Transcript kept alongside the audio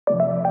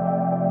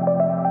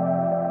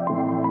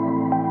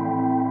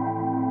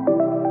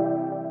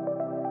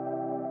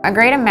A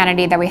great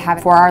amenity that we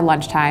have for our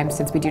lunchtime,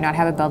 since we do not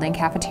have a building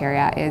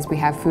cafeteria, is we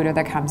have Fooda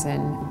that comes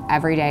in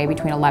every day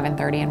between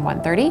 11:30 and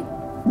 1:30.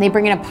 They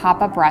bring in a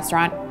pop-up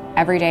restaurant.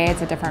 Every day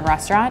it's a different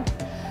restaurant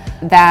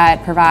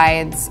that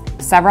provides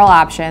several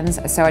options,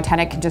 so a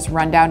tenant can just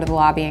run down to the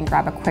lobby and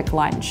grab a quick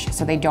lunch,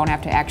 so they don't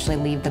have to actually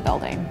leave the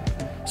building.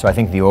 So I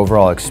think the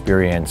overall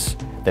experience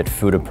that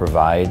Fooda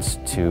provides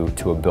to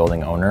a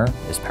building owner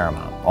is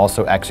paramount.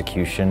 Also,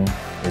 execution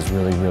is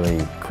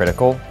really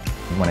critical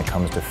when it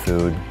comes to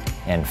food.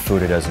 And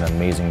Fooda does an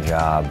amazing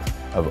job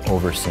of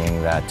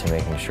overseeing that, to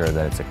making sure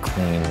that it's a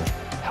clean,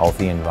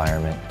 healthy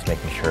environment, to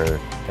making sure that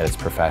it's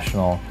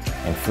professional,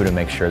 and Fooda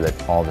makes sure that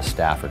all the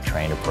staff are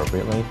trained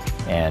appropriately.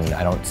 And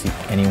I don't see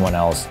anyone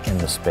else in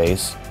the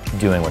space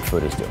doing what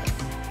Fooda's doing.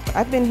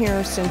 I've been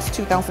here since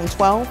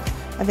 2012.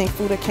 I think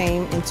Fooda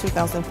came in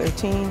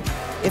 2013.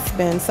 It's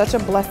been such a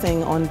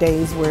blessing on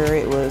days where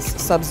it was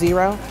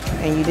sub-zero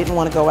and you didn't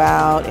want to go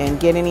out and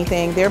get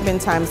anything. There have been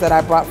times that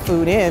I brought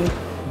food in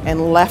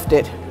and left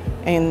it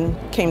and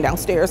came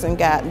downstairs and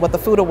got what the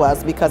Fooda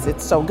was because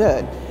it's so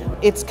good.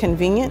 It's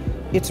convenient,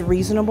 it's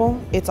reasonable,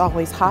 it's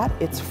always hot,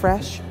 it's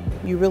fresh.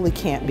 You really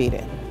can't beat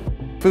it.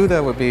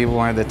 Fooda would be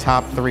one of the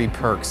top 3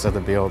 perks of the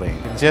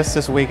building. Just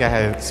this week I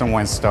had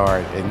someone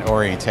start in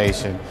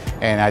orientation,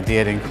 and I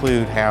did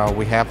include how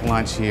we have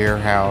lunch here,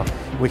 how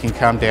we can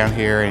come down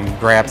here and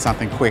grab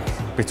something quick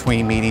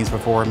between meetings,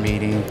 before a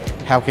meeting,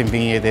 how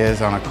convenient it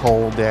is on a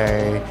cold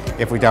day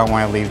if we don't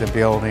want to leave the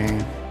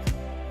building.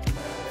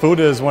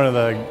 Fooda is one of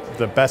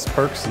the best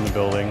perks in the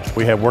building.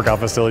 We have workout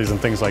facilities and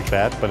things like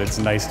that, but it's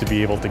nice to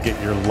be able to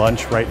get your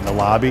lunch right in the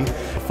lobby.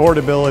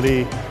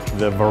 Affordability,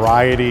 the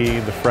variety,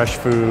 the fresh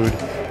food,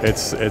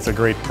 it's a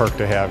great perk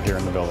to have here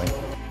in the building.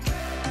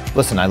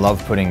 Listen, I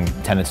love putting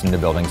tenants into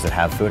buildings that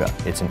have Fooda.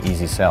 It's an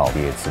easy sell.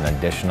 It's an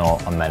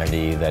additional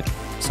amenity that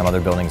some other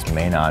buildings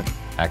may not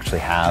actually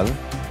have.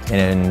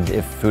 And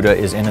if Fooda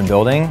is in a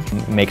building,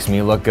 it makes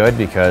me look good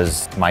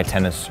because my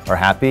tenants are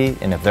happy,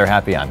 and if they're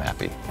happy, I'm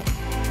happy.